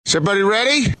Is everybody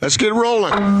ready? Let's get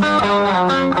rolling.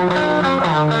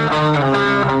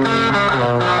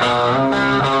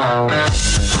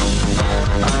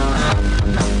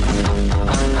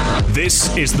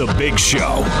 This is The Big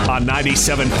Show on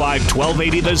 97.5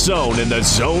 1280 The Zone and the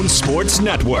Zone Sports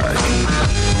Network.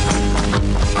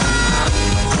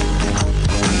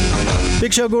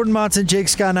 Big Show, Gordon Monson, Jake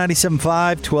Scott, 97.5,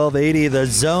 1280 The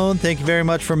Zone. Thank you very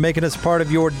much for making us part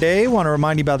of your day. Want to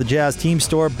remind you about the Jazz Team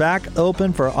Store back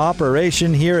open for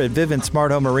operation here at Vivint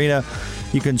Smart Home Arena.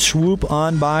 You can swoop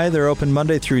on by. They're open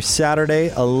Monday through Saturday,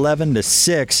 11 to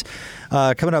 6.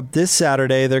 Coming up this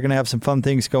Saturday, they're going to have some fun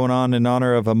things going on in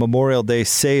honor of a Memorial Day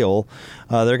sale.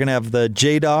 They're going to have the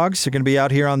J-Dogs. They're going to be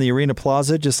out here on the Arena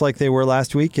Plaza just like they were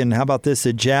last week. And how about this?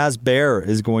 A Jazz Bear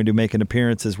is going to make an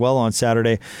appearance as well on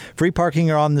Saturday. Free parking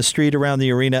on the street around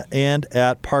the arena and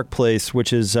at Park Place,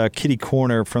 which is kitty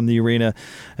corner from the arena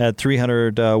at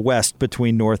 300 West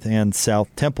between North and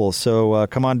South Temple. So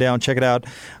come on down, check it out.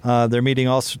 They're meeting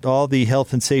all the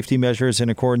health and safety measures in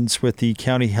accordance with the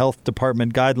County Health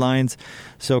Department guidelines.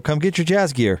 So come get your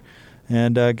Jazz gear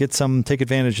and take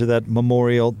advantage of that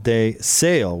Memorial Day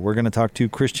sale. We're going to talk to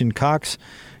Christian Cox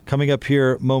coming up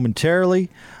here momentarily.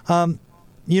 Gordon,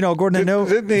 I know.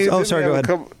 Go ahead.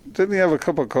 Didn't he have a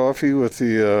cup of coffee with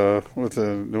the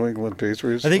New England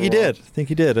Patriots? I think he did.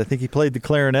 I think he played the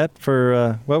clarinet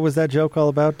for what was that joke all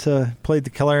about? Played the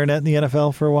clarinet in the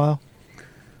NFL for a while.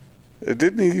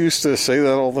 Didn't he used to say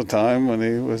that all the time when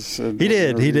he was? He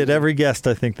did. He did. Every guest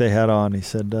I think they had on, he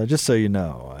said, "Just so you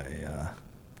know,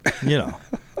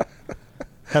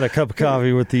 had a cup of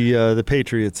coffee with the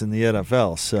Patriots in the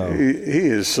NFL." So he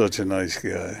is such a nice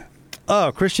guy.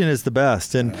 Oh, Christian is the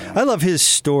best, and I love his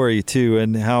story too,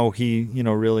 and how he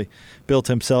really built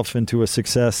himself into a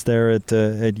success there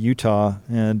at Utah,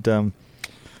 and.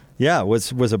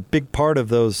 Was a big part of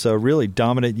those really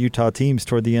dominant Utah teams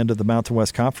toward the end of the Mountain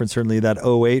West Conference, certainly that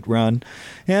 2008 run.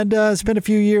 And spent a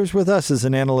few years with us as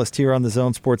an analyst here on the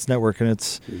Zone Sports Network, and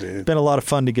it's been a lot of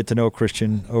fun to get to know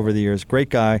Christian over the years.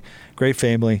 Great guy, great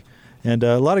family, and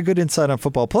a lot of good insight on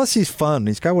football. Plus, he's fun.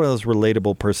 He's got one of those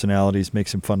relatable personalities,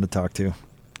 makes him fun to talk to.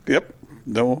 Yep,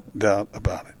 no doubt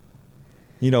about it.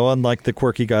 Unlike the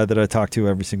quirky guy that I talk to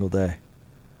every single day.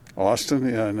 Austin?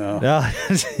 Yeah, I know. Yeah,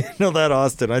 that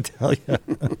Austin, I tell you.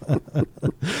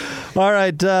 All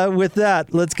right, with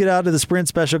that, let's get out to the Sprint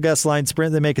special guest line.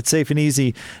 Sprint, they make it safe and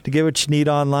easy to get what you need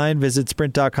online. Visit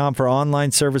sprint.com for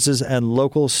online services and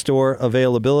local store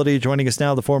availability. Joining us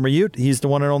now, the former Ute. He's the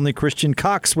one and only Christian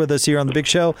Cox with us here on The Big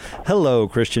Show. Hello,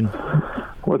 Christian.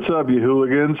 What's up, you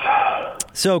hooligans?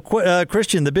 So,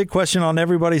 Christian, the big question on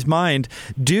everybody's mind,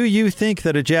 do you think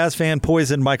that a Jazz fan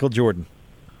poisoned Michael Jordan?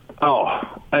 Oh,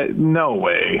 no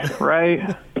way,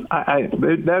 right?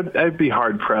 I'd be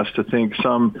hard-pressed to think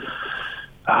some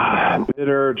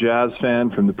bitter Jazz fan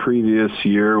from the previous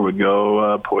year would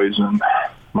go poison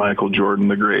Michael Jordan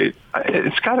the Great.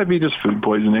 It's got to be just food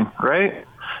poisoning, right?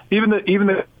 Even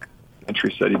the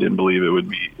entry said he didn't believe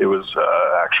it was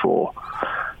actual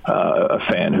a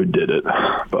fan who did it.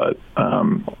 But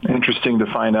interesting to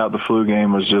find out the flu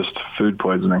game was just food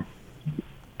poisoning.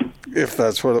 If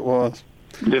that's what it was.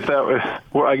 If that was,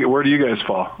 where do you guys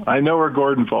fall? I know where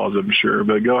Gordon falls, I'm sure,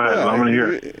 but go ahead. I'm going to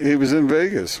hear it. He was in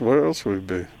Vegas. Where else would he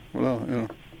be? Well,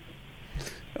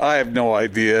 I have no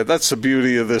idea. That's the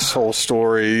beauty of this whole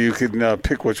story. You can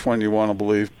pick which one you want to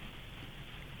believe.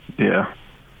 Yeah.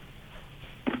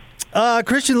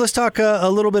 Christian, let's talk a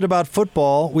little bit about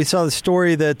football. We saw the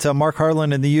story that Mark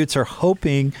Harlan and the Utes are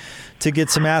hoping to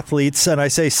get some athletes, and I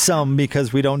say some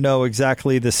because we don't know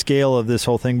exactly the scale of this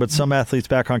whole thing, but some athletes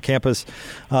back on campus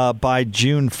by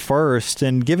June 1st.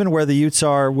 And given where the Utes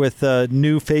are with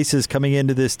new faces coming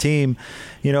into this team,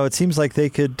 it seems like they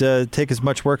could take as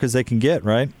much work as they can get,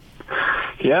 right?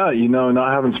 Yeah,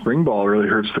 not having spring ball really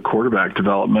hurts the quarterback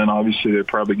development. Obviously, they're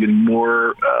probably getting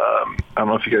more. I don't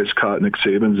know if you guys caught Nick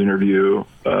Saban's interview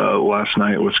last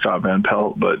night with Scott Van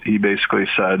Pelt, but he basically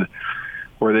said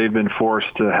where they've been forced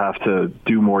to have to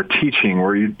do more teaching,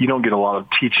 where you don't get a lot of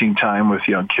teaching time with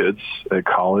young kids at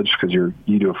college because you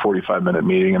do a 45-minute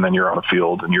meeting and then you're on the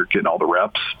field and you're getting all the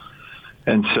reps.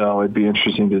 And so it'd be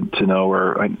interesting to know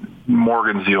where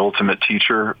Morgan's the ultimate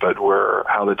teacher, but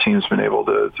how the team's been able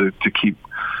to keep,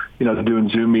 doing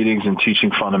Zoom meetings and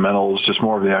teaching fundamentals, just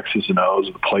more of the X's and O's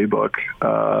of the playbook.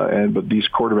 But these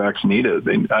quarterbacks need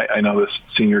it. I know this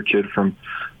senior kid from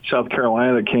South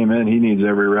Carolina that came in, he needs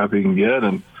every rep he can get.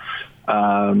 And,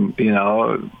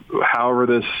 however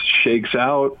this shakes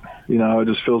out, it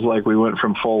just feels like we went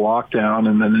from full lockdown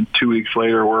and then 2 weeks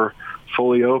later we're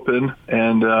fully open.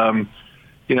 And,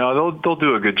 they'll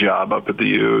do a good job up at the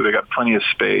U. They got plenty of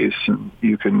space, and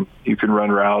you can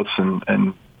run routes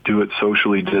and do it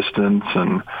socially distanced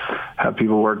and have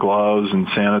people wear gloves and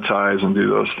sanitize and do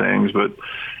those things. But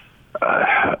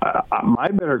my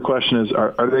better question is,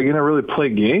 are they going to really play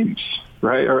games,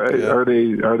 right? Are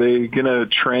they going to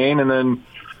train, and then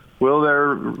will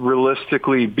there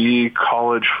realistically be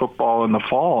college football in the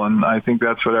fall? And I think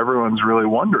that's what everyone's really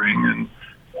wondering.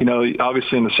 And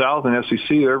obviously in the South and SEC,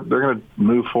 they're going to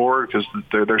move forward because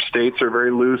their states are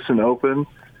very loose and open.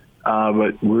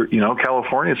 But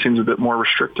California seems a bit more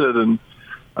restricted, and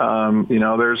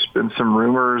there's been some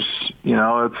rumors.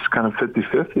 It's kind of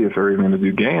 50-50 if they're even going to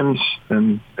do games,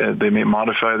 and they may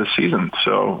modify the season.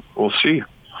 So we'll see.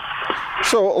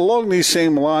 So along these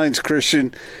same lines,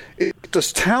 Christian,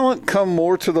 does talent come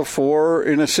more to the fore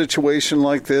in a situation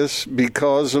like this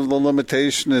because of the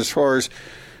limitation as far as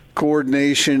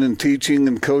coordination and teaching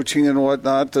and coaching and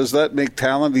whatnot? Does that make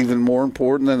talent even more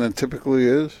important than it typically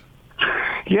is?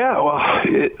 Yeah, well,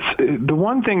 the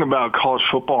one thing about college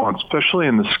football, especially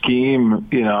in the scheme,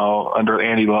 under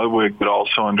Andy Ludwig, but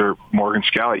also under Morgan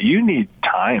Scalley, you need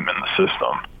time in the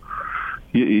system.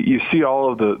 You see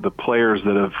all of the players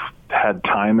that have had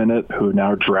time in it who are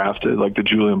now drafted, like the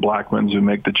Julian Blackmans who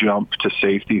make the jump to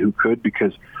safety, who could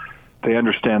because they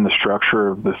understand the structure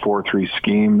of the 4-3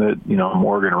 scheme that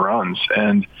Morgan runs.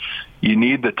 And you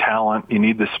need the talent, you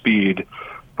need the speed,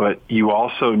 but you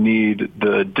also need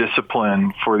the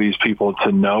discipline for these people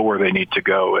to know where they need to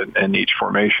go in each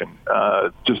formation.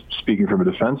 Just speaking from a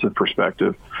defensive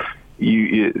perspective,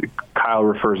 Kyle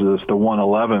refers to this, the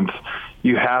 111th.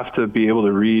 You have to be able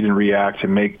to read and react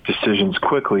and make decisions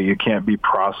quickly. You can't be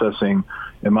processing,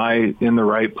 am I in the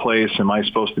right place? Am I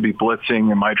supposed to be blitzing?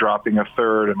 Am I dropping a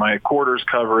third? Am I quarters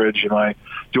coverage?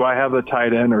 Do I have the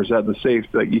tight end, or is that the safe?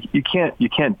 Like, you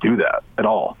can't do that at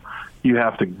all. You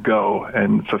have to go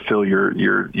and fulfill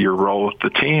your role with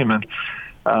the team.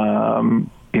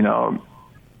 And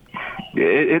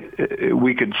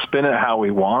we could spin it how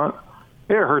we want.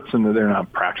 It hurts them that they're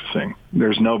not practicing.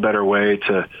 There's no better way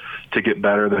to get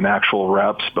better than actual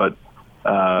reps, but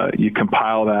you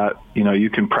compile that, you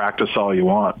can practice all you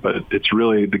want, but it's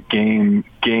really the game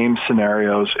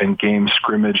scenarios and game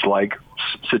scrimmage-like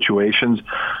situations.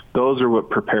 Those are what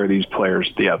prepare these players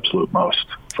the absolute most.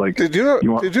 It's like, did you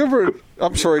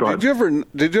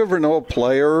ever know a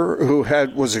player who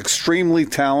was extremely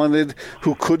talented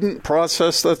who couldn't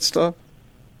process that stuff?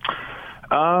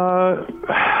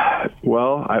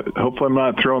 Well, hopefully I'm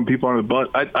not throwing people under the bus.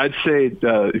 I'd say,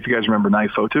 if you guys remember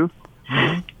Naifotu,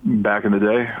 back in the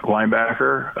day,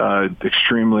 linebacker,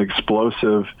 extremely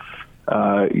explosive.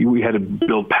 We had to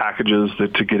build packages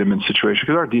to get him in situations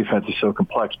because our defense is so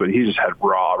complex, but he just had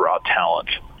raw talent.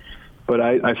 But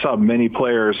I saw many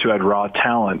players who had raw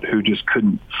talent who just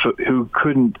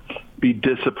couldn't be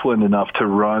disciplined enough to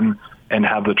run and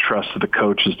have the trust of the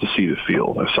coaches to see the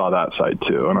field. I saw that side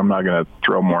too, and I'm not going to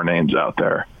throw more names out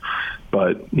there.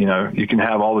 But you can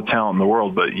have all the talent in the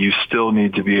world, but you still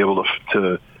need to be able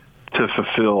to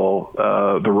fulfill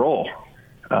the role.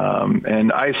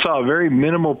 And I saw very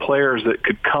minimal players that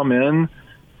could come in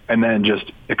and then just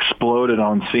exploded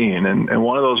on scene. And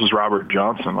one of those was Robert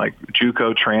Johnson, like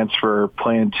JUCO transfer,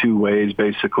 playing two ways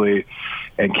basically,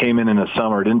 and came in the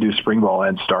summer, didn't do spring ball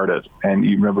and started. And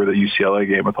you remember the UCLA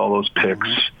game with all those picks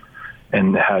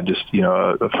and had just,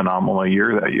 a phenomenal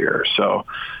year that year. So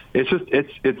it's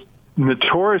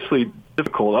notoriously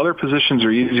difficult. Other positions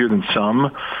are easier than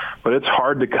some, but it's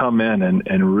hard to come in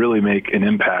and really make an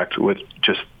impact with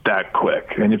just that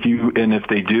quick. And if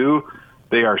they do,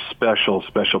 they are special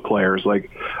players.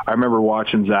 Like I remember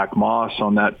watching Zach Moss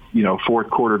on that, fourth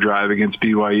quarter drive against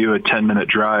BYU, a 10-minute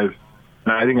drive.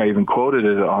 And I think I even quoted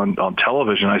it on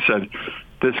television. I said,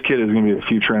 this kid is going to be a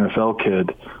future NFL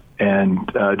kid.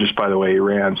 And just by the way he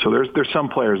ran. So there's some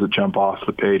players that jump off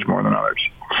the page more than others.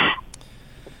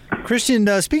 Christian,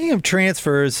 speaking of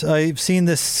transfers, I've seen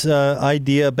this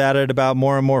idea batted about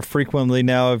more and more frequently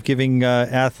now of giving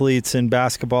athletes in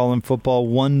basketball and football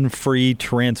one free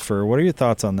transfer. What are your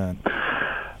thoughts on that?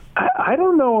 I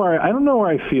don't know where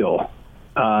I feel.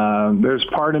 There's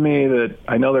part of me that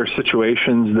I know there's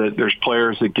situations that there's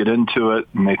players that get into it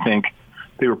and they think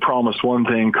they were promised one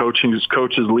thing, coaches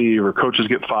leave or coaches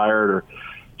get fired, or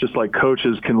just like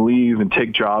coaches can leave and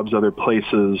take jobs other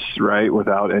places, right,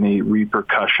 without any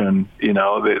repercussion.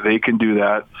 They can do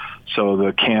that. So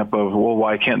the camp of, well,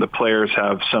 why can't the players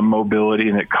have some mobility,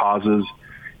 and it causes,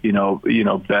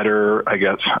 better, I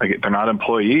guess they're not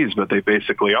employees, but they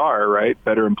basically are, right?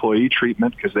 Better employee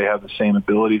treatment because they have the same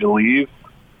ability to leave.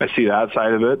 I see that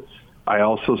side of it. I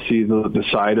also see the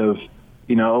side of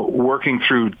working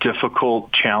through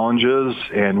difficult challenges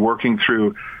and working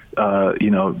through,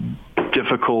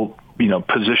 difficult,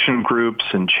 position groups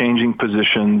and changing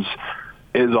positions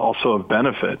is also of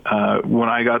benefit. When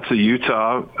I got to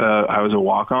Utah, I was a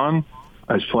walk-on.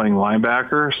 I was playing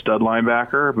linebacker, stud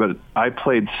linebacker, but I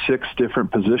played 6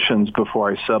 different positions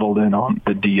before I settled in on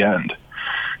the D end.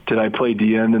 Did I play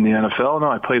D end in the NFL? No,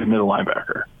 I played middle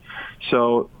linebacker.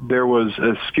 So there was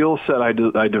a skill set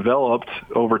I developed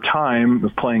over time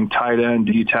of playing tight end,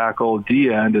 D tackle,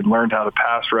 D end, and learned how to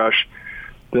pass rush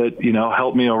that,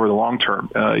 helped me over the long term.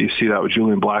 You see that with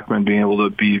Julian Blackmon being able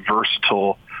to be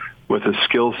versatile with his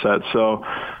skill set. So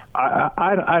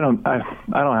I don't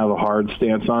have a hard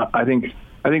stance on it. I think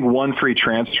 1 free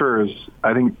transfer is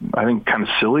I think kind of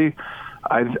silly.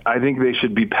 I think they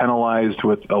should be penalized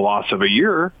with a loss of a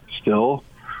year still,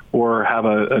 or have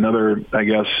another, I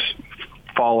guess,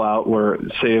 fallout where,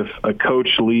 say, if a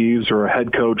coach leaves or a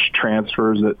head coach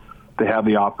transfers, that they have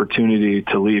the opportunity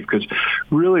to leave. Because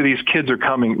really these kids are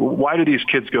coming. Why do these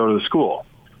kids go to the school?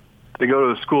 They go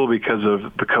to the school because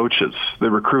of the coaches. They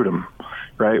recruit them,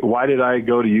 right? Why did I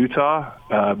go to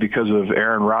Utah? Because of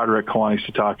Aaron Roderick, Kalani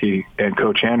Sitake, and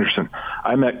Coach Anderson.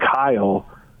 I met Kyle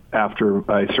after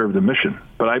I served a mission,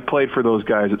 but I played for those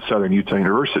guys at Southern Utah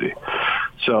University.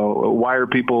 So why are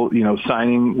people,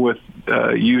 signing with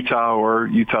Utah or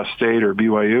Utah State or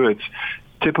BYU? It's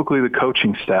typically the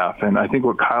coaching staff. And I think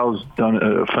what Kyle's done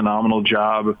a phenomenal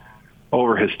job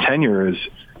over his tenure is,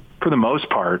 for the most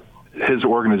part, his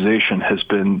organization has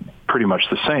been pretty much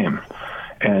the same.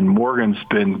 And Morgan's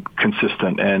been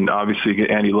consistent. And obviously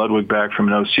get Andy Ludwig back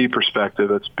from an OC perspective.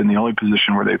 That's been the only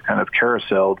position where they've kind of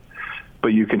carouseled, but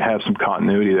you can have some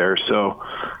continuity there. So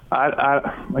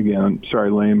again, sorry,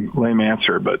 lame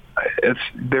answer, but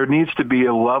there needs to be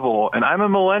a level, and I'm a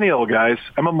millennial, guys.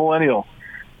 I'm a millennial.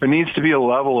 There needs to be a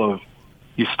level of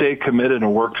you stay committed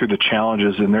and work through the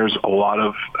challenges, and there's a lot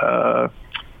of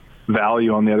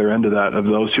value on the other end of that, of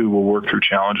those who will work through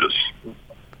challenges.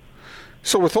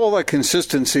 So with all that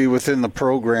consistency within the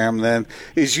program, then,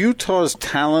 is Utah's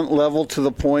talent level to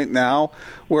the point now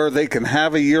where they can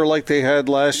have a year like they had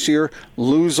last year,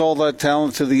 lose all that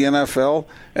talent to the NFL,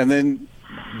 and then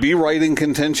be right in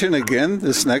contention again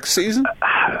this next season?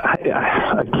 I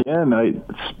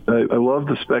love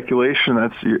the speculation.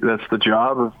 That's the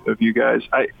job of you guys.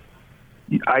 I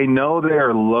know they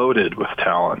are loaded with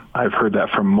talent. I've heard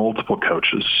that from multiple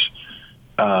coaches.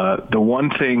 The one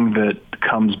thing that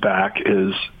comes back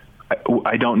is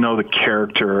I don't know the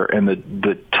character and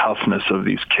the toughness of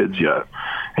these kids yet,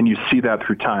 and you see that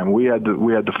through time. We had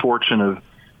the fortune of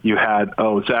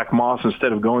Zach Moss,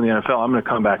 instead of going to the NFL, I'm going to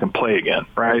come back and play again,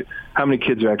 right? How many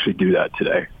kids actually do that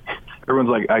today? Everyone's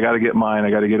like, I got to get mine.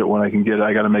 I got to get it when I can get it.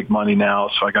 I got to make money now,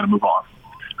 so I got to move on,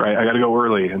 right? I got to go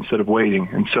early instead of waiting.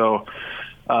 And so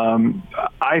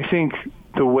I think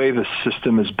the way the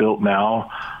system is built now,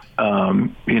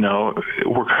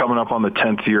 we're coming up on the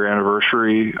 10th year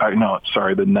anniversary. The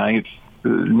 9th.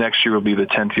 Next year will be the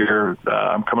 10th year.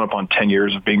 I'm coming up on 10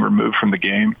 years of being removed from the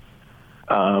game.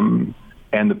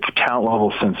 And the talent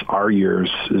level since our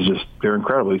years is they're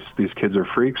incredible. These kids are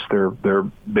freaks. They're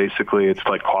basically, it's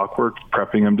like clockwork,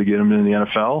 prepping them to get them into the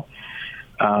NFL.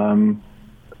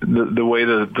 The way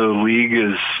the league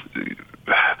is,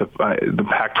 the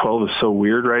Pac-12 is so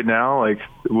weird right now, like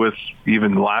with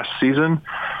even last season.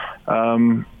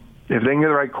 If they can get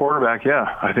the right quarterback,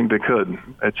 yeah, I think they could.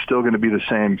 It's still going to be the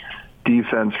same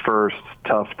defense first,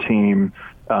 tough team.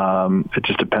 It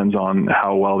just depends on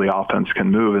how well the offense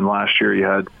can move. And last year you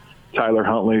had Tyler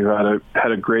Huntley, who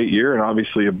had a great year, and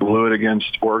obviously you blew it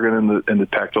against Oregon in the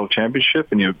Pac-12 championship,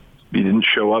 and you didn't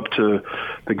show up to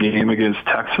the game against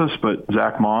Texas. But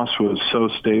Zach Moss was so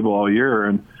stable all year,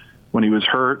 and when he was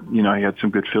hurt, he had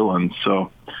some good fill-ins.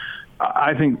 So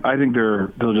I think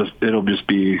it'll just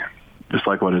be just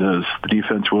like what it is. The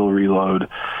defense will reload,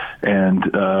 and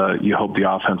you hope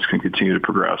the offense can continue to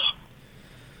progress.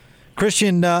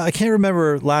 Christian, I can't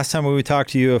remember last time when we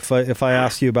talked to you if I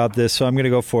asked you about this, so I'm going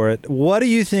to go for it. What do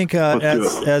you think,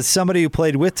 as somebody who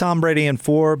played with Tom Brady and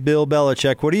for Bill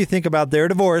Belichick, what do you think about their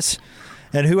divorce,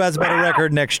 and who has a better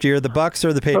record next year, the Bucs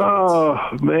or the Patriots? Oh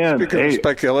man! Speaking of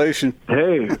speculation,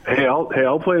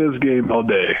 I'll play this game all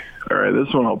day. All right,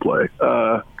 this one I'll play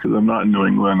because I'm not in New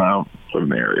England. I don't live in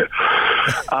the area.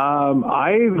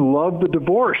 I love the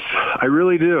divorce. I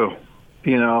really do.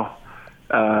 Bill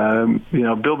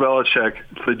Belichick,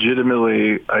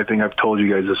 legitimately, I think I've told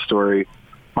you guys this story.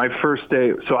 My first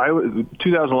day,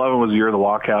 2011 was the year of the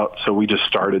lockout, so we just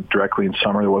started directly in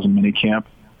summer. There wasn't mini camp.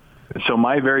 So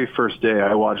my very first day,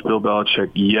 I watched Bill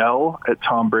Belichick yell at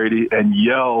Tom Brady and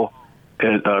yell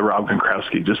at Rob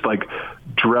Gronkowski, just like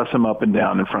dress him up and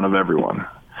down in front of everyone.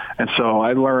 And so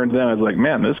I learned then, I was like,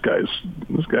 man, this guy,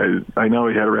 I know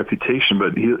he had a reputation,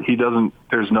 but he doesn't,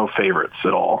 there's no favorites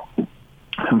at all.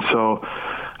 And so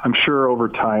I'm sure over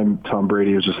time, Tom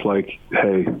Brady was just like,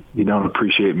 hey, you don't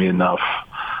appreciate me enough.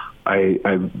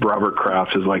 Robert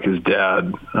Kraft is like his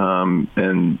dad.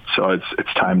 And so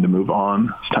it's time to move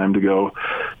on. It's time to go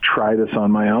try this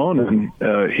on my own.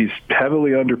 And he's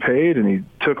heavily underpaid, and he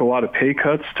took a lot of pay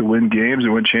cuts to win games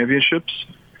and win championships.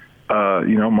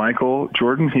 Michael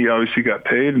Jordan, he obviously got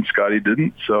paid, and Scotty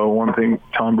didn't. So one thing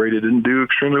Tom Brady didn't do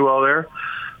extremely well there.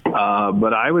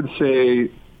 But I would say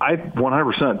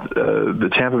 100% the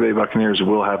Tampa Bay Buccaneers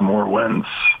will have more wins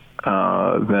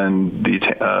than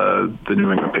the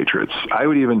New England Patriots. I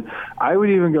would even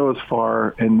go as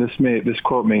far, and this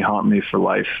quote may haunt me for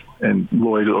life, and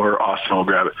Lloyd or Austin will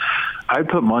grab it. I'd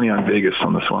put money on Vegas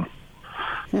on this one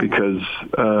because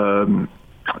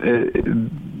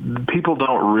people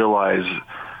don't realize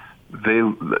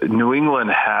New England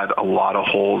had a lot of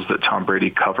holes that Tom Brady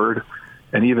covered.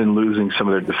 And even losing some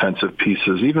of their defensive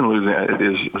pieces, even losing it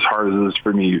is as hard as it is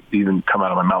for me to even come out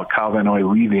of my mouth. Kyle Van Noy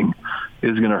leaving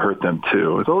is going to hurt them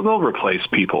too. They'll replace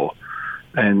people.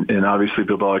 And obviously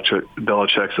Bill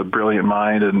Belichick's a brilliant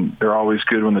mind, and they're always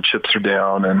good when the chips are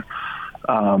down. And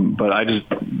but I just,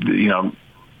 the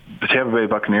Tampa Bay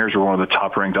Buccaneers were one of the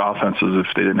top-ranked offenses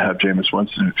if they didn't have Jameis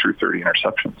Winston, who threw 30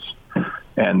 interceptions.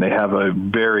 And they have a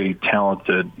very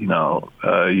talented, you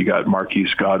got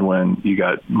Marquise Godwin, you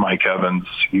got Mike Evans,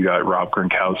 you got Rob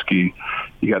Gronkowski,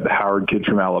 you got the Howard kid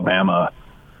from Alabama.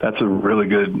 That's a really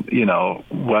good,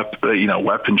 weaponry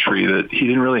that he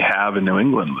didn't really have in New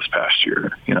England this past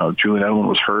year. Julian Edelman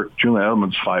was hurt. Julian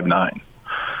Edelman's 5'9".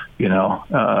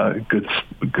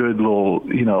 Good little,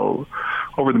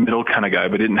 over the middle kind of guy,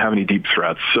 but didn't have any deep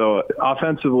threats. So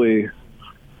offensively,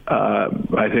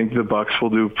 I think the Bucs will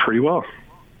do pretty well.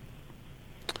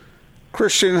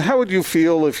 Christian, how would you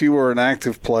feel if you were an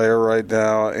active player right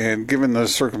now, and given the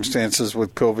circumstances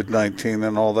with COVID-19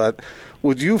 and all that,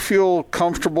 would you feel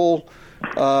comfortable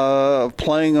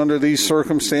playing under these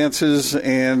circumstances?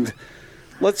 And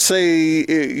let's say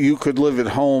you could live at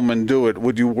home and do it.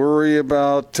 Would you worry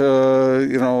about,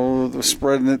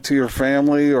 spreading it to your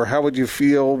family? Or how would you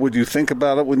feel? Would you think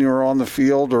about it when you were on the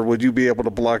field? Or would you be able to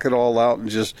block it all out and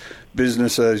just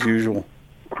business as usual?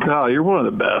 No, you're one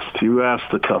of the best. You asked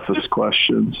the toughest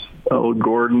questions. Oh,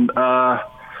 Gordon.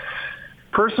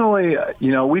 Personally,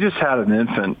 we just had an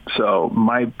infant, so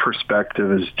my perspective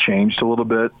has changed a little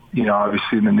bit.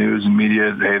 Obviously in the news and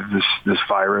media, hey, this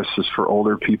virus is for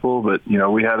older people, but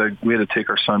we had to take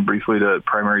our son briefly to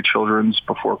primary children's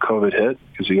before COVID hit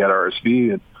because he had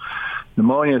RSV and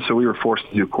pneumonia, so we were forced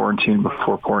to do quarantine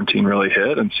before quarantine really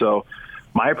hit. And so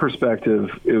my perspective,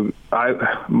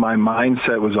 my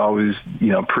mindset was always,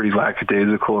 pretty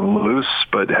lackadaisical and loose,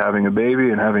 but having a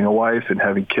baby and having a wife and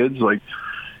having kids, like,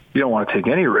 you don't want to take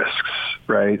any risks,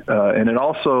 right? And it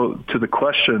also, to the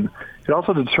question, it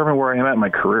also determines where I am at in my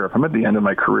career. If I'm at the end of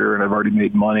my career and I've already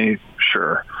made money,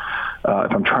 sure.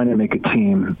 If I'm trying to make a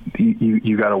team,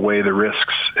 you got to weigh the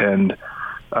risks and,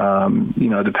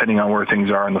 depending on where things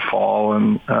are in the fall.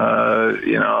 And,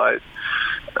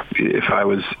 if I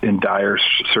was in dire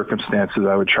circumstances,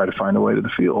 I would try to find a way to the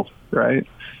field, right?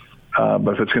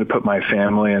 But if it's going to put my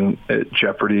family at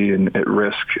jeopardy and at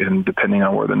risk, and depending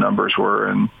on where the numbers were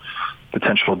and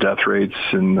potential death rates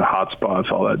and the hot spots,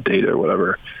 all that data or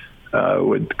whatever,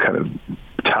 would kind of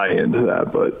tie into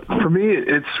that. But for me,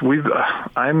 it's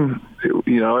kind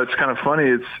of funny.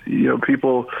 It's,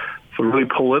 people, it's a really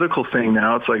political thing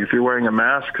now. It's like, if you're wearing a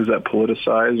mask, is that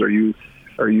politicized? Are you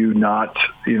not,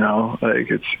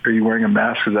 are you wearing a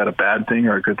mask? Is that a bad thing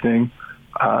or a good thing?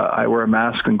 I wear a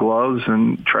mask and gloves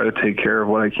and try to take care of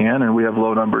what I can, and we have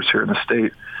low numbers here in the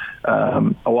state.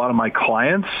 A lot of my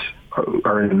clients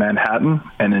are in Manhattan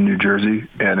and in New Jersey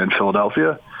and in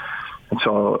Philadelphia, and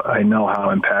so I know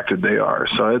how impacted they are.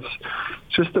 So it's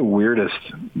just the weirdest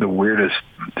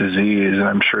disease, and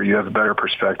I'm sure you have a better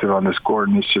perspective on this,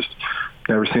 Gordon. It's just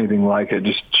never seen anything like it,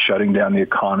 just shutting down the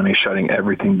economy, shutting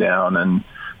everything down, and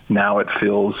now it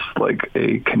feels like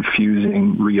a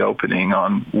confusing reopening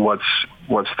on what's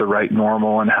the right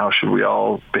normal and how should we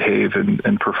all behave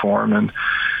and perform. And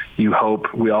we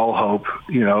all hope,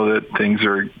 that things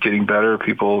are getting better.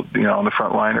 People, on the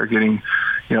front line are getting,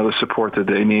 the support that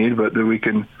they need, but that we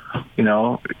can,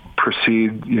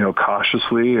 proceed,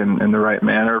 cautiously and in the right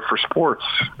manner for sports,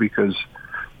 because,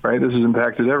 right, this has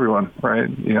impacted everyone, right?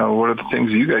 What are the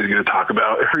things you guys get to talk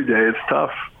about every day? It's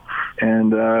tough.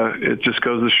 And it just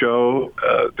goes to show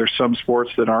there's some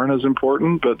sports that aren't as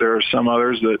important, but there are some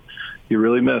others that you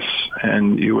really miss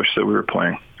and you wish that we were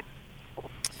playing.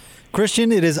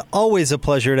 Christian, it is always a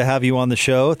pleasure to have you on the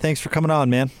show. Thanks for coming on,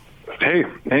 man. Hey,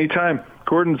 anytime.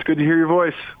 Gordon, it's good to hear your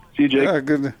voice. See you, Jake. Yeah,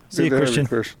 good See you, to have Christian.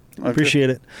 Chris. Okay. Appreciate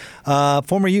it.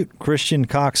 Former Ute, Christian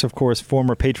Cox, of course,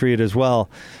 former Patriot as well.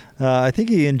 I think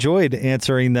he enjoyed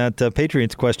answering that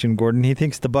Patriots question, Gordon. He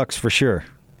thinks the Bucs for sure.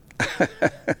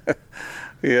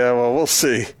 Yeah, well, we'll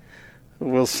see.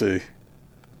 We'll see.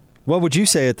 What would you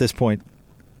say at this point?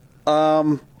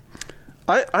 I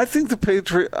think the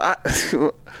Patriots...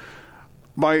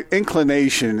 my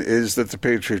inclination is that the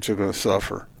Patriots are going to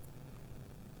suffer.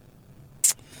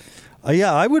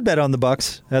 Yeah, I would bet on the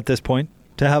Bucs at this point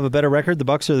to have a better record. The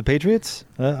Bucs or the Patriots?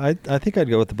 I think I'd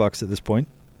go with the Bucs at this point.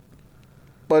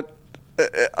 But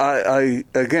I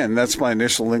again, that's my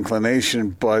initial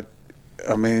inclination. But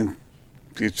I mean,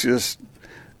 it's just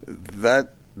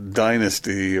that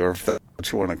dynasty, or if that's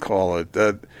what you want to call it,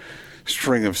 that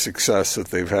string of success that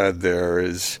they've had there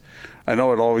is. I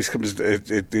know it always comes.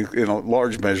 It in a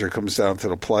large measure comes down to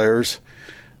the players,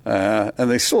 and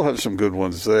they still have some good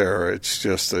ones there. It's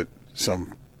just that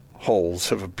some holes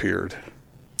have appeared.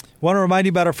 Want to remind you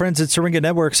about our friends at Syringa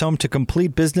Networks, home to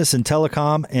complete business and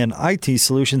telecom and IT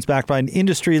solutions backed by an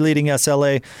industry-leading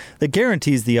SLA that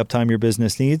guarantees the uptime your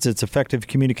business needs. It's effective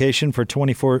communication for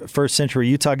 21st century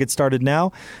Utah. Get started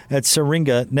now at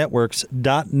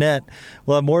syringanetworks.net.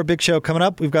 We'll have more Big Show coming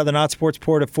up. We've got the Not Sports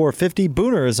Report at 4:50.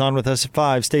 Booner is on with us at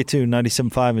 5. Stay tuned.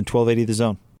 97.5 and 1280 The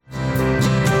Zone.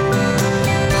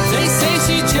 They say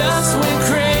she just went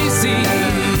crazy,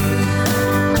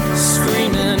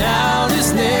 screaming out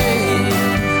his name.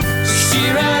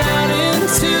 She ran out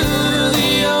into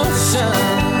the ocean,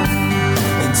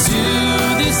 and to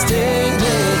this day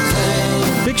they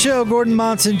claim. Big Show, Gordon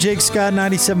Monson, Jake Scott,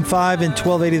 97.5 and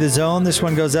 1280 The Zone. This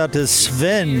one goes out to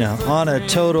Sven on a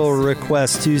Total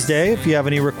Request Tuesday. If you have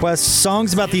any requests,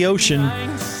 songs about the ocean,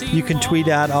 you can tweet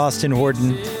at Austin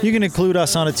Horton. You can include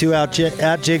us on it too, at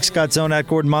Jake Scott Zone, at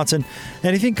Gordon Monson.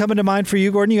 Anything coming to mind for you,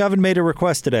 Gordon? You haven't made a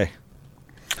request today.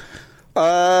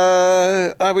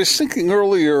 I was thinking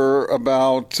earlier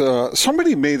about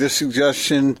somebody made a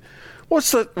suggestion.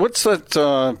 What's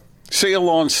that? Sail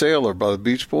on Sailor by the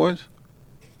Beach Boys.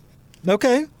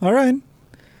 Okay, all right.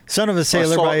 Son of a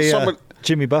Sailor by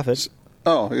Jimmy Buffett.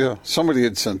 Oh yeah, somebody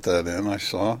had sent that in. I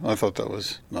thought that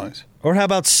was nice. Or how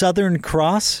about Southern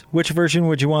Cross? Which version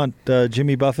would you want,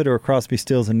 Jimmy Buffett or Crosby,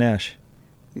 Stills and Nash?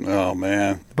 Oh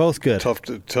man, both good. Tough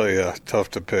to tell you.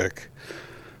 Tough to pick.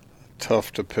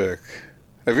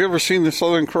 Have you ever seen the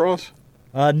Southern Cross?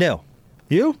 No.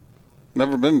 You?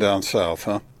 Never been down south,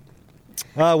 huh?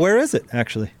 Where is it,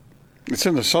 actually? It's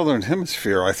in the Southern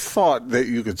Hemisphere. I thought that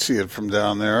you could see it from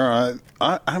down there.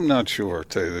 I'm not sure, to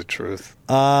tell you the truth.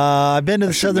 I've been to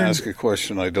the Southern... ask a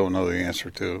question I don't know the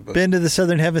answer to. But. Been to the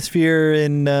Southern Hemisphere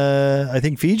in, I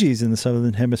think Fiji's in the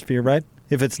Southern Hemisphere, right?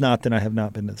 If it's not, then I have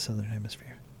not been to the Southern Hemisphere.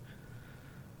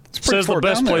 It says the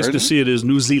best place to see it is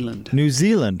New Zealand. New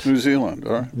Zealand,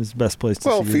 all right. Is the best place to see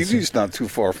it. Well, Fiji's not too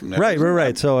far from there.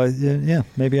 Right. So, yeah,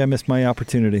 maybe I missed my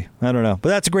opportunity. I don't know. But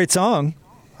that's a great song.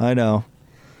 I know.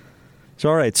 So,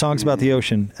 all right, songs about the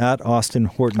ocean at Austin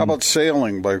Horton. How about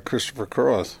Sailing by Christopher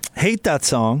Cross? Hate that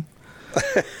song.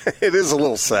 It is a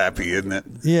little sappy, isn't it?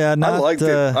 Yeah, I liked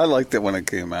it. I liked it when it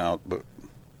came out, but...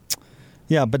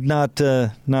 Yeah, but not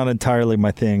entirely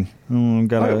my thing. Why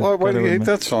do you hate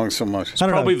that song so much? It's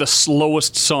probably the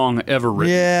slowest song ever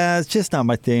written. Yeah, it's just not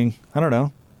my thing. I don't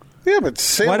know. Yeah, but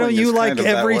Sailing why don't you like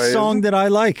every song that I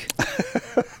like?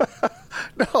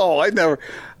 No, I never.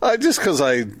 Just because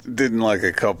I didn't like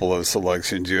a couple of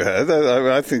selections you had.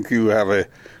 I think you have a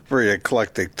very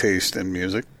eclectic taste in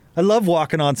music. I love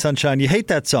Walking on Sunshine. You hate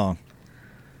that song.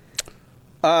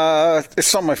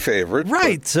 It's not my favorite,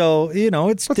 right? So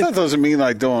it's. But that doesn't mean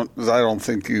I don't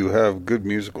think you have good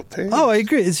musical taste. Oh, I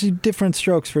agree. It's different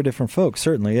strokes for different folks,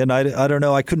 certainly. And I don't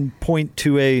know. I couldn't point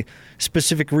to a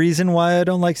specific reason why I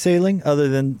don't like Sailing, other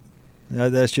than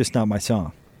that's just not my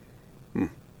song.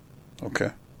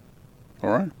 Okay. All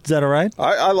right. Is that all right?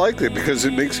 I liked it because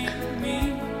it makes.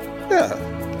 Yeah.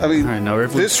 I mean, all right, now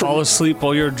if we fall asleep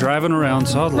while you're driving around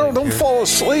Salt Lake. No, don't fall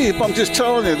asleep. I'm just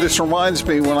telling you, this reminds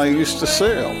me when I used to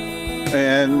sail.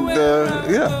 And,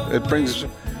 it brings...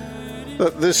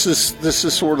 This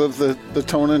is sort of the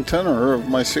tone and tenor of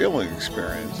my sailing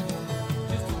experience.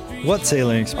 What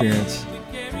sailing experience?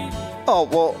 Oh,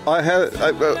 well, I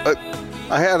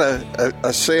had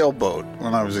a sailboat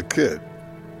when I was a kid.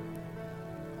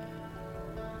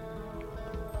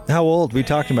 How old? We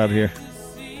talking about here?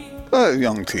 A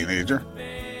young teenager.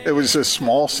 It was a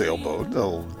small sailboat, a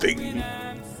little dinghy.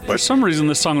 For some reason,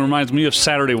 this song reminds me of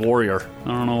Saturday Warrior. I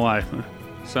don't know why.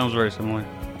 Sounds very similar.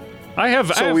 I have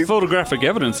photographic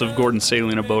evidence of Gordon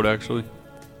sailing a boat, actually.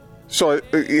 So,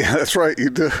 yeah, that's right, you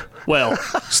do. Well,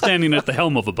 standing at the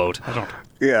helm of a boat. I don't.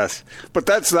 Yes, but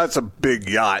that's a big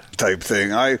yacht type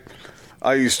thing. I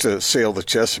used to sail the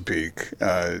Chesapeake,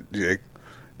 Jake,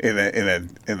 in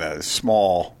a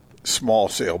small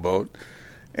sailboat,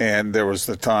 and there was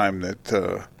the time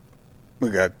that we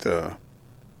got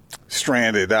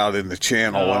stranded out in the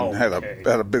channel and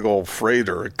had a big old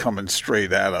freighter coming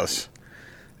straight at us,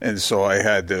 and so I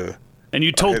had to. And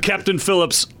you told Captain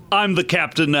Phillips, "I'm the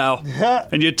captain now,"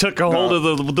 and you took a hold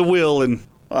of the wheel and.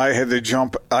 I had to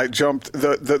jump. I jumped.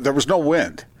 There was no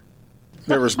wind.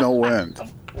 There was no wind.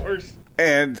 Of course.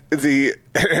 And the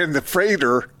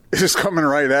freighter is coming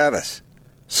right at us.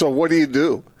 So what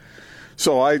do?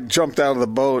 So I jumped out of the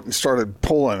boat and started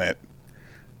pulling it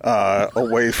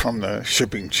away from the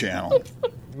shipping channel.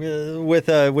 With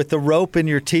the rope in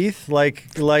your teeth,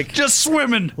 like just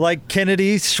swimming, like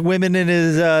Kennedy swimming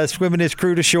his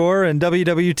crew to shore in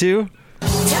WW2.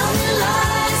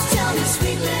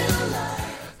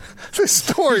 This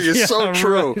story is so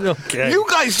true. Right, okay. You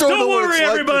guys don't know what worry, it's like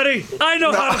everybody. I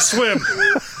know how to swim.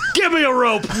 Give me a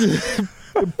rope.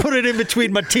 Put it in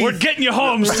between my teeth. We're getting you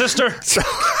home, sister.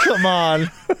 Come on.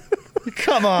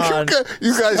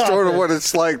 You guys don't know what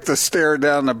it's like to stare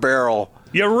down the barrel.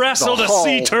 You wrestled a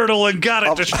sea turtle and got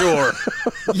it to shore.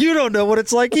 You don't know what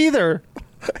it's like either.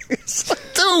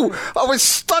 Dude, I was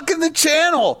stuck in the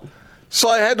channel. So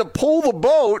I had to pull the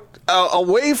boat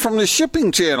away from the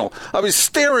shipping channel. I was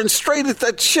staring straight at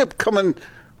that ship coming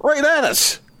right at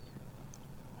us.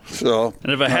 So,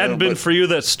 and if it hadn't been for you,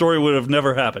 that story would have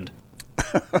never happened.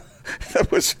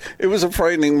 It was a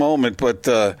frightening moment, but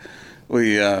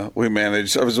we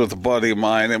managed. I was with a buddy of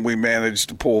mine, and we managed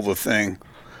to pull the thing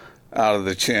out of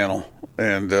the channel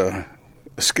and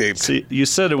escaped. See, you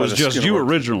said it was just you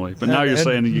originally, but now you're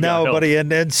saying you got help. Buddy,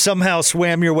 and somehow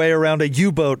swam your way around a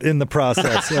U-boat in the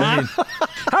process. I mean,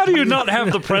 how do you not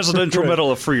have the Presidential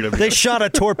Medal of Freedom? They shot a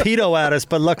torpedo at us,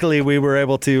 but luckily we were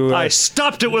able to. I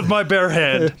stopped it with my bare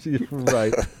hand.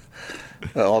 Right.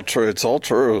 All true. It's all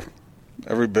true.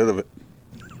 Every bit of it.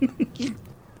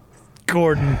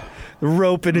 Gordon, the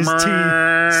rope in his teeth,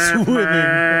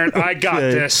 swimming. I got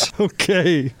this.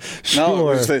 Okay, sure. No,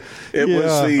 it was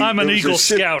the. I'm an Eagle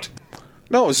Scout.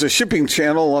 No, it's a shipping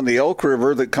channel on the Elk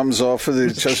River that comes off of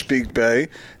the Chesapeake Bay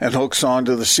and hooks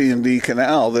onto the C&D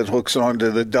Canal that hooks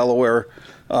onto the Delaware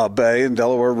Bay and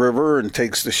Delaware River and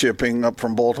takes the shipping up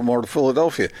from Baltimore to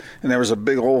Philadelphia. And there was a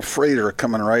big old freighter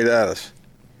coming right at us.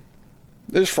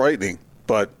 It was frightening,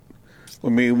 but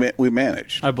we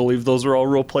managed. I believe those are all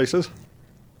real places.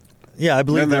 Yeah, I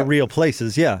believe they're real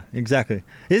places. Yeah, exactly.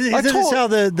 Isn't this how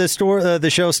the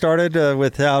show started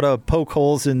with how to poke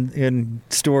holes in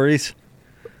stories?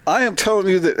 I am telling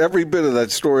you that every bit of that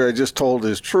story I just told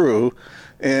is true,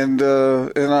 and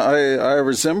I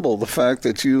resemble the fact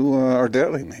that you are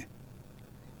doubting me.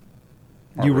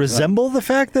 You resemble the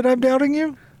fact that I'm doubting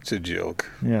you? It's a joke.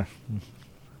 Yeah.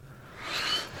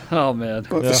 Oh, man.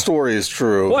 But the story is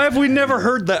true. Why have we never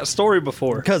heard that story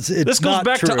before? Because this goes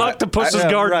back to Octopus's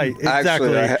Garden. Right,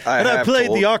 exactly. Actually, I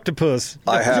played the octopus.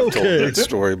 I have told that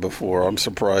story before. I'm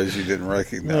surprised you didn't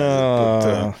recognize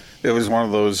it. But it was one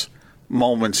of those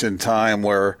moments in time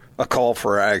where a call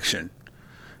for action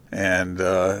and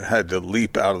had to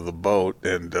leap out of the boat.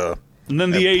 And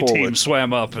then the A-team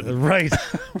swam up. Right.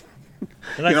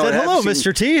 And I said, hello,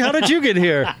 Mr. T. How did you get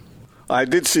here? I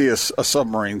did see a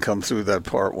submarine come through that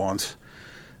part once,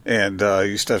 and I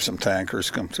used to have some tankers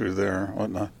come through there and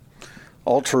whatnot.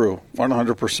 All true,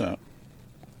 100%.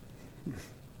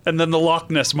 And then the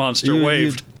Loch Ness Monster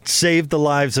waved. You saved the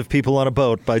lives of people on a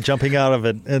boat by jumping out of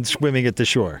it and swimming it to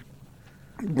shore.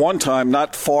 One time,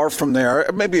 not far from there,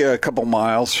 maybe a couple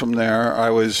miles from there, I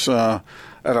was at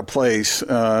a place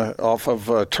off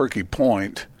of Turkey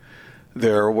Point,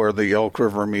 there where the Elk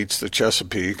River meets the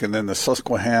Chesapeake, and then the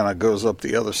Susquehanna goes up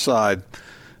the other side.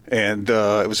 And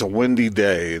it was a windy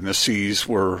day, and the seas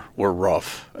were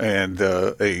rough. And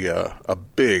a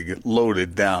big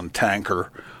loaded down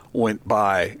tanker went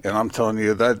by, and I'm telling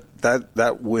you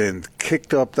that wind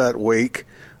kicked up that wake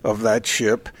of that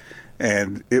ship,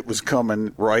 and it was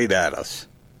coming right at us.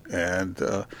 And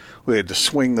we had to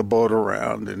swing the boat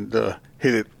around and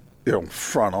hit it,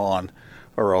 front on,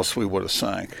 or else we would have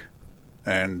sank.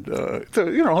 And,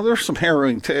 there's some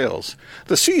harrowing tales.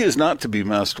 The sea is not to be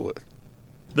messed with.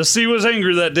 The sea was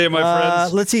angry that day, my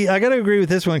friends. Let's see. I got to agree with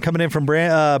this one coming in from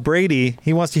Brady.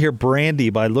 He wants to hear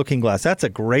Brandy by Looking Glass. That's a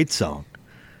great song.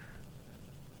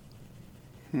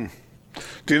 Do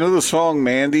you know the song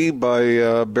Mandy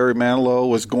by Barry Manilow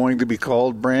was going to be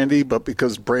called Brandy, but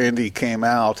because Brandy came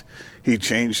out, he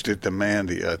changed it to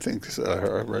Mandy. I think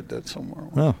I read that somewhere.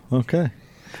 Oh, okay.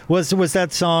 Was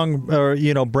that song, or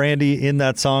Brandy in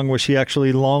that song? Was she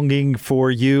actually longing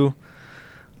for you?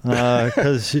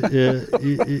 Because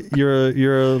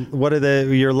you're what are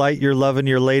they? Your light, your love, and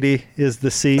your lady is the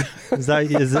sea.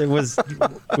 Was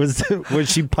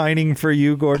she pining for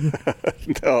you, Gordon?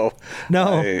 No.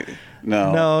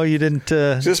 No, you didn't.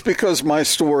 Just because my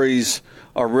stories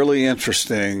are really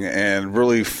interesting and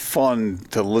really fun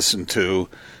to listen to,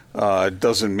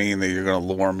 doesn't mean that you're going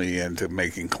to lure me into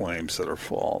making claims that are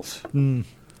false.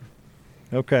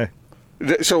 Okay.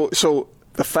 So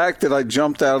the fact that I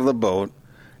jumped out of the boat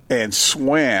and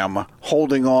swam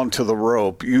holding on to the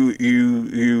rope,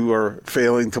 you are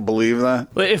failing to believe that?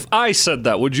 If I said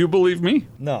that, would you believe me?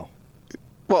 No.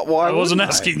 Well, why I wasn't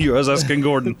asking you. I was asking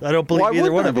Gordon. I don't believe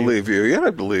either one of you. Why wouldn't I believe you? Yeah,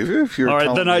 I believe you. If you're all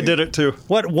right, then me. I did it too.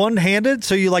 What, one-handed?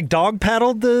 So you dog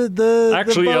paddled the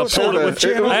Actually, the boat? pulled it with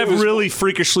Channel? I have really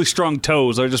freakishly strong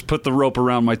toes. I just put the rope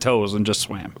around my toes and just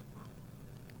swam.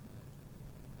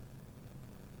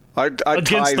 I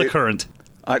Against the current.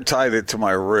 I tied it to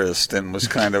my wrist and was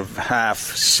kind of half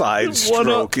side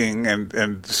stroking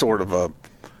and sort of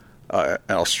an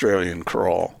Australian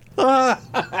crawl.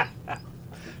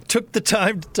 Took the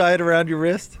time to tie it around your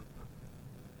wrist?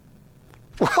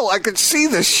 Well, I could see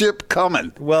the ship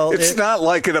coming. Well, it's not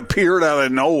like it appeared out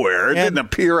of nowhere. It didn't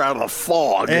appear out of the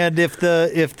fog. And if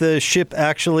the ship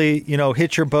actually,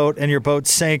 hit your boat and your boat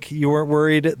sank, you weren't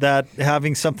worried that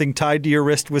having something tied to your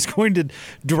wrist was going to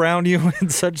drown you in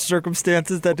such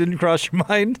circumstances? That didn't cross your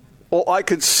mind? Well, I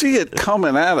could see it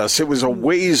coming at us. It was a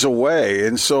ways away,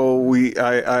 and so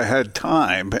I had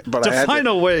time, but I had Define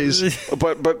a ways.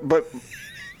 But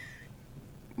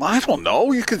I don't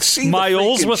know. You could see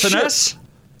miles the with ship. an S.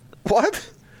 What?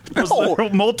 Was No.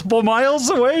 there multiple miles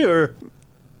away, or?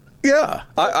 Yeah,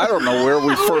 I don't know where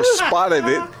we first spotted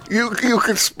it. You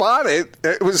could spot it.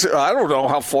 It was, I don't know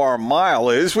how far a mile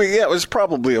is. It was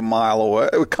probably a mile away.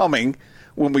 It was coming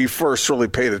when we first really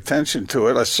paid attention to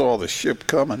it. I saw the ship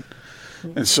coming,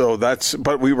 and so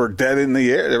but we were dead in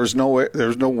the air. There was no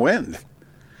wind,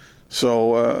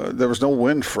 so there was no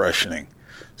wind freshening.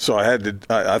 So I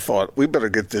thought, we better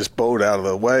get this boat out of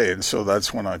the way, and so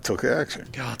that's when I took action.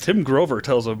 God, Tim Grover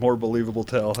tells a more believable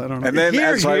tale. I don't know. And then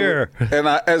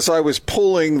as I was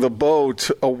pulling the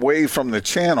boat away from the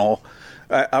channel,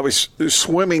 I was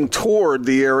swimming toward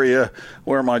the area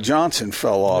where my Johnson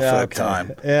fell off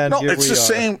time. And it's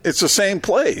the same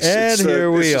place. And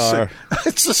here we are.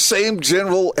 It's the same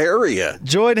general area.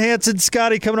 Join Hanson,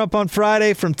 Scotty coming up on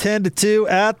Friday from 10 to 2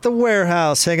 at the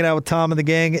warehouse. Hanging out with Tom and the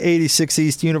gang, 86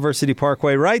 East University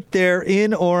Parkway, right there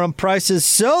in Orem. Prices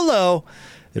so low,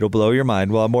 it'll blow your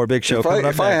mind. We'll have more Big Show coming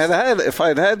up next. If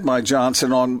I had my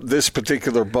Johnson on this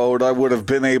particular boat, I would have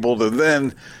been able to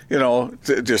then,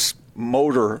 just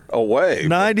motor away.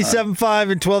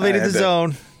 97.5 and 1280 The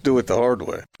Zone. Do it the hard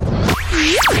way.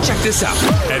 Check this out.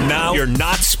 And now your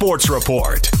Not Sports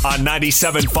Report on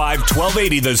 97.5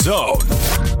 1280 The Zone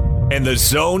and the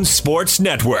Zone Sports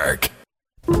Network.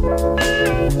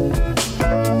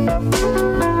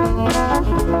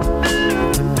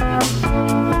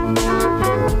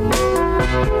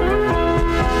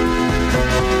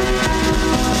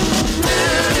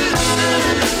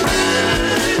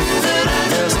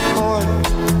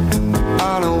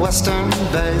 Western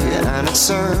Bay, and it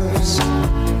serves.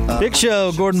 Big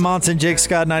Show, Gordon Monson, Jake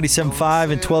Scott,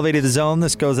 97.5 and 1280 The Zone.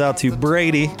 This goes out to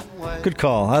Brady. Good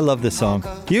call. I love this song.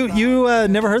 You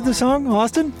never heard this song,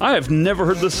 Austin? I have never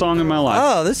heard this song in my life.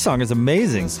 Oh, this song is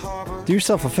amazing. Do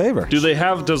yourself a favor.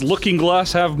 Does Looking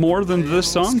Glass have more than this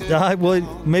song? Well,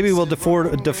 maybe we'll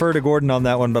defer to Gordon on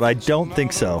that one, but I don't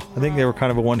think so. I think they were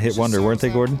kind of a one-hit wonder, weren't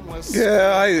they, Gordon?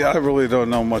 Yeah, I really don't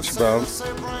know much about it.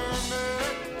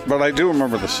 But I do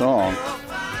remember the song.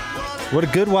 What a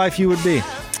good wife you would be.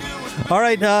 All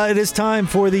right, it is time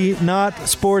for the Not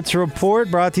Sports Report,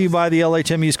 brought to you by the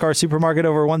LHM Used Car Supermarket.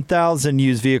 Over 1,000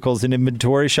 used vehicles in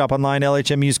inventory. Shop online,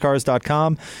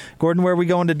 LHMusedcars.com. Gordon, where are we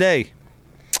going today?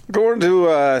 Going to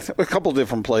a couple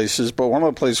different places, but one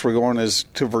of the places we're going is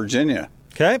to Virginia.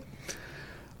 Okay.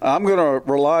 I'm going to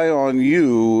rely on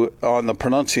you on the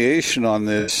pronunciation on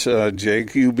this,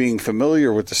 Jake, you being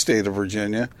familiar with the state of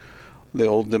Virginia, the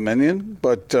Old Dominion.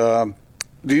 But do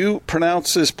you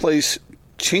pronounce this place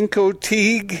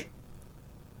Chincoteague?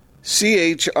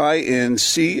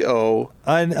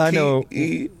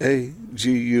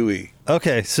 Chincoteague.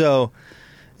 Okay, so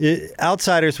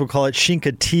outsiders will call it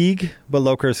Chincoteague, but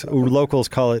locals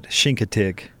call it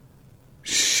Chincoteague.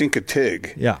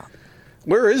 Chincoteague. Yeah.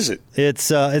 Where is it?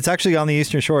 It's actually on the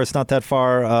Eastern Shore. It's not that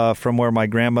far from where my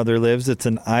grandmother lives. It's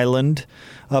an island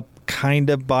up kind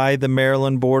of by the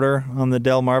Maryland border on the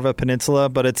Delmarva Peninsula.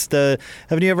 But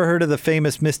haven't you ever heard of the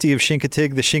famous Misty of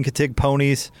Chincoteague, the Chincoteague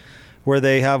ponies, where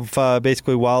they have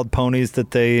basically wild ponies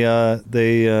that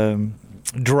they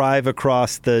drive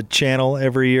across the channel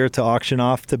every year to auction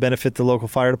off to benefit the local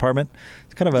fire department?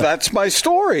 It's kind of That's my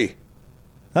story.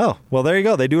 Oh, well, there you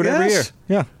go. They do it every year.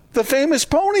 Yeah. The famous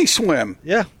pony swim.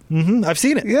 Yeah. Mm-hmm. I've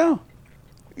seen it. Yeah.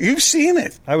 You've seen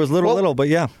it. I was little, but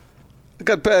yeah. I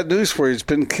got bad news for you. It's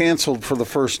been canceled for the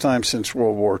first time since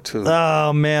World War II.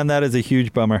 Oh, man, that is a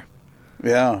huge bummer.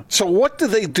 Yeah. So what do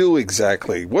they do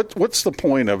exactly? What's the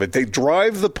point of it? They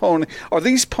drive the pony. Are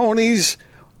these ponies,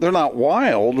 they're not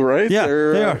wild, right? Yeah,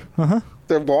 they are. Uh-huh.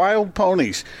 They're wild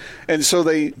ponies. And so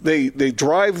they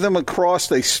drive them across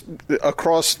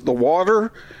the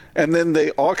water, and then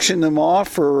they auction them off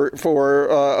for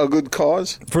a good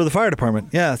cause? For the fire department,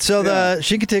 yeah. So the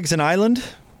Chincoteague's an island,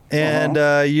 and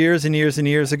years and years and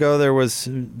years ago there was,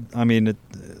 I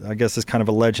guess it's kind of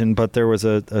a legend, but there was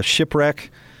a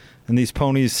shipwreck, and these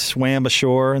ponies swam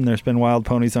ashore, and there's been wild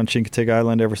ponies on Chincoteague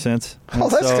Island ever since. Oh,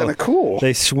 that's kind of cool.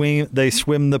 They swim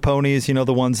the ponies,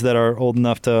 the ones that are old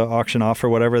enough to auction off or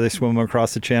whatever. They swim them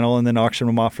across the channel and then auction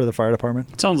them off for the fire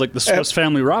department. Sounds like the Swiss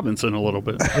Family Robinson a little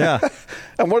bit. Yeah.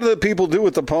 And what do the people do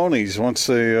with the ponies once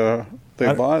they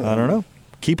buy them? I don't know.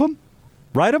 Keep them?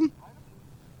 Ride them?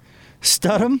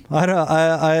 Stud them?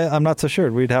 I'm not so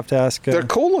sure. We'd have to ask. They're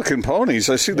cool-looking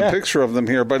ponies. I see the picture of them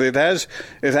here, but it has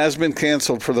been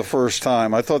canceled for the first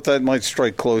time. I thought that might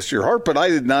strike close to your heart, but I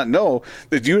did not know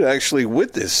that you'd actually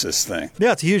witness this thing.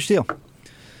 Yeah, it's a huge deal.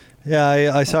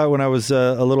 Yeah, I saw it when I was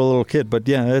a little kid, but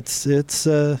yeah, it's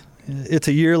a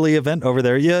yearly event over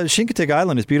there. Yeah, Chincoteague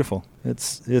Island is beautiful.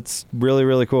 It's really,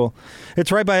 really cool.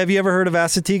 It's right by. Have you ever heard of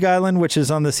Assateague Island, which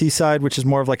is on the seaside, which is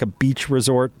more of like a beach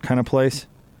resort kind of place?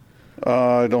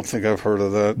 I don't think I've heard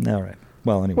of that. All right.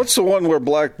 Well, anyway. What's the one where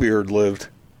Blackbeard lived?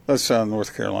 That's down in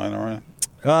North Carolina,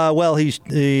 right? Well,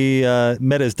 he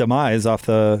met his demise off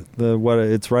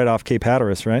it's right off Cape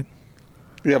Hatteras, right?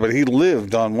 Yeah, but he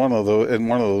lived on one of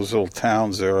those little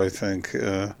towns there, I think.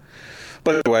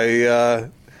 But anyway,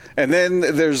 and then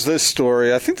there's this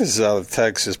story. I think this is out of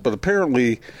Texas, but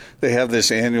apparently they have this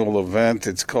annual event.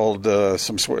 It's called I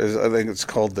think it's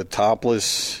called the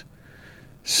Topless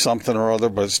something or other,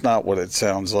 but it's not what it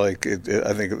sounds like. I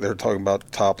think they're talking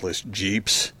about topless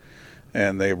Jeeps,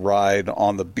 and they ride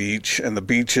on the beach. And the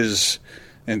beaches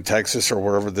in Texas or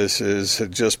wherever this is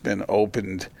had just been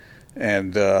opened.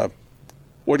 And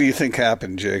what do you think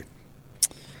happened, Jake?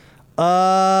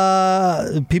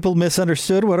 People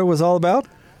misunderstood what it was all about.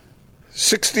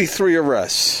 63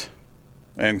 arrests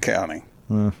and counting.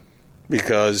 And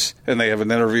they have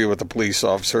an interview with the police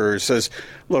officer who says,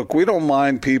 look, we don't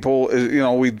mind people,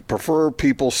 we prefer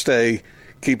people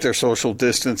keep their social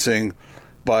distancing,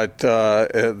 but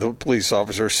the police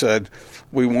officer said,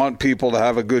 we want people to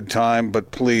have a good time,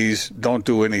 but please don't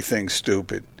do anything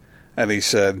stupid. And he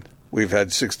said, we've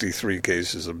had 63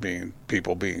 cases of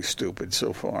people being stupid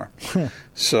so far.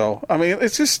 So,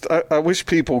 it's just, I wish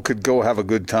people could go have a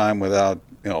good time without,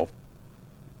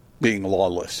 being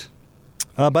lawless.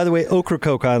 By the way,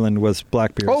 Ocracoke Island was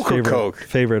Blackbeard's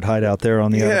favorite hideout there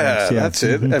on the Outer Banks. Yeah, that's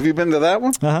it. Have you been to that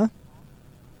one? Uh-huh.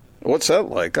 What's that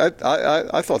like?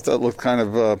 I thought that looked kind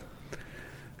of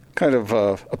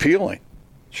appealing.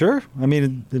 Sure.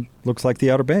 It looks like the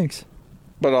Outer Banks.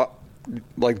 But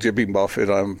like Jimmy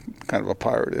Buffett, I'm kind of a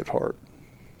pirate at heart.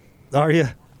 Are you?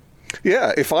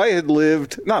 Yeah. If I had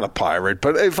lived, not a pirate,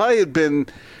 but if I had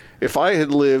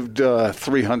lived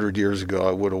 300 years ago,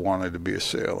 I would have wanted to be a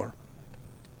sailor.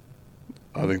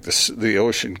 I think the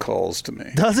ocean calls to me.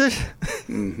 Does it?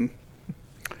 Mm-hmm.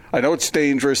 I know it's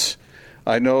dangerous.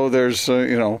 I know there's,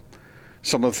 some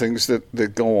of the things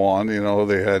that go on.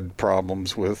 They had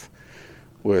problems with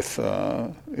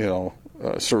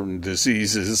certain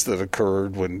diseases that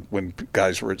occurred when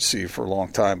guys were at sea for a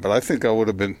long time. But I think I would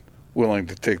have been willing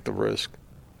to take the risk.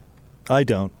 I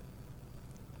don't.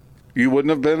 You wouldn't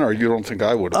have been, or you don't think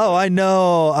I would have? Oh, I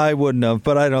know I wouldn't have,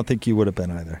 but I don't think you would have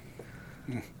been either.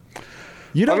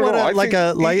 You don't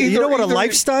want a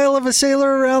lifestyle of a sailor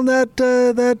around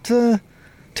that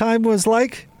time was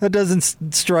like? That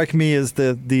doesn't strike me as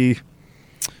the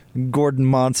Gordon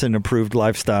Monson approved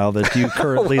lifestyle that you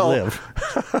currently live.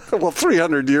 Well,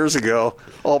 300 years ago,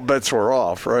 all bets were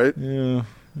off, right? Yeah.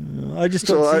 I just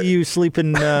don't see you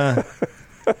sleeping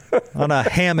on a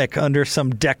hammock under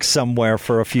some deck somewhere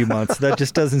for a few months. That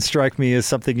just doesn't strike me as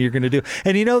something you're going to do.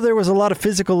 And there was a lot of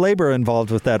physical labor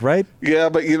involved with that, right? Yeah,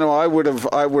 but I would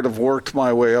have worked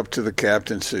my way up to the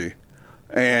captaincy,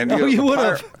 And you would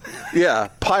have. Yeah,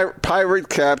 pirate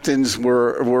captains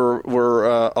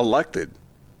were elected,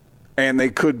 and they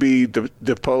could be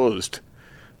deposed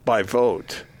by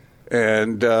vote,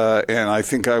 and I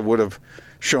think I would have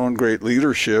shown great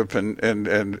leadership and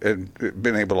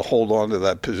been able to hold on to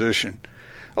that position.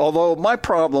 Although my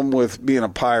problem with being a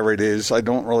pirate is I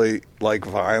don't really like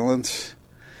violence,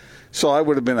 so I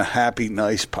would have been a happy,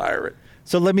 nice pirate.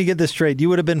 So let me get this straight. You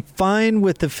would have been fine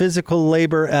with the physical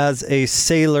labor as a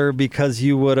sailor because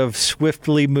you would have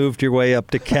swiftly moved your way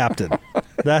up to captain.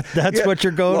 That's what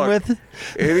you're going with?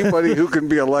 Anybody who can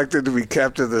be elected to be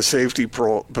captain of the safety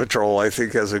patrol, I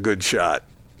think, has a good shot.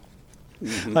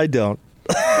 Mm-hmm. I don't.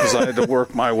 Because I had to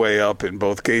work my way up in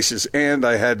both cases, and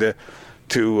I had to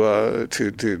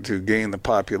gain the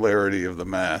popularity of the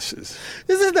masses.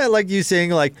 Isn't that like you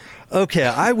saying, like, okay,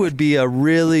 I would be a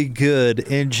really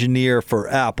good engineer for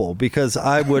Apple because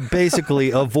I would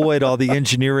basically avoid all the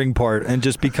engineering part and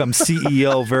just become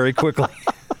CEO very quickly?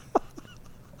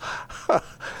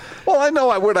 Well, I know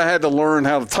I would have had to learn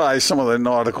how to tie some of the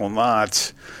nautical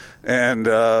knots and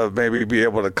maybe be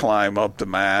able to climb up the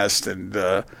mast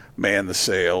and man the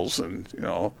sails and,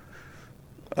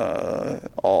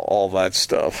 all that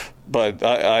stuff. But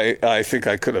I think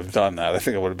I could have done that. I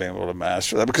think I would have been able to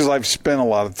master that because I've spent a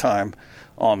lot of time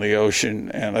on the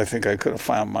ocean, and I think I could have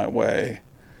found my way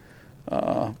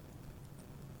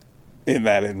in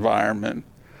that environment.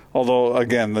 Although,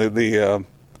 again, the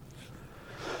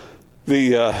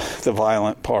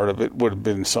violent part of it would have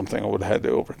been something I would have had to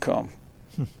overcome.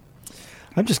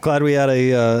 I'm just glad we had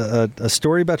a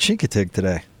story about Chincoteague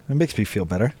today. It makes me feel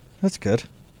better. That's good.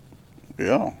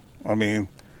 Yeah. I mean,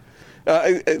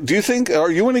 do you think,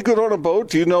 are you any good on a boat?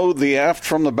 Do you know the aft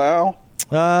from the bow?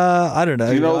 I don't know.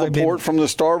 Do you know the port from the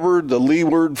starboard, the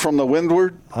leeward from the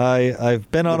windward?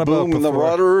 I've been on a boat before. The boom and the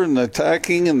rudder and the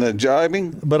tacking and the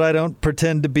jibing? But I don't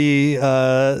pretend to be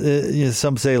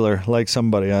some sailor like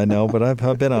somebody I know, but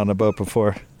I've been on a boat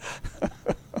before.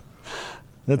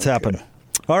 That's happened.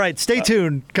 All right, stay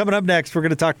tuned. Coming up next, we're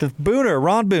going to talk to Booner.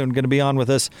 Ron Boone going to be on with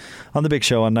us on The Big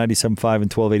Show on 97.5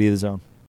 and 1280 The Zone.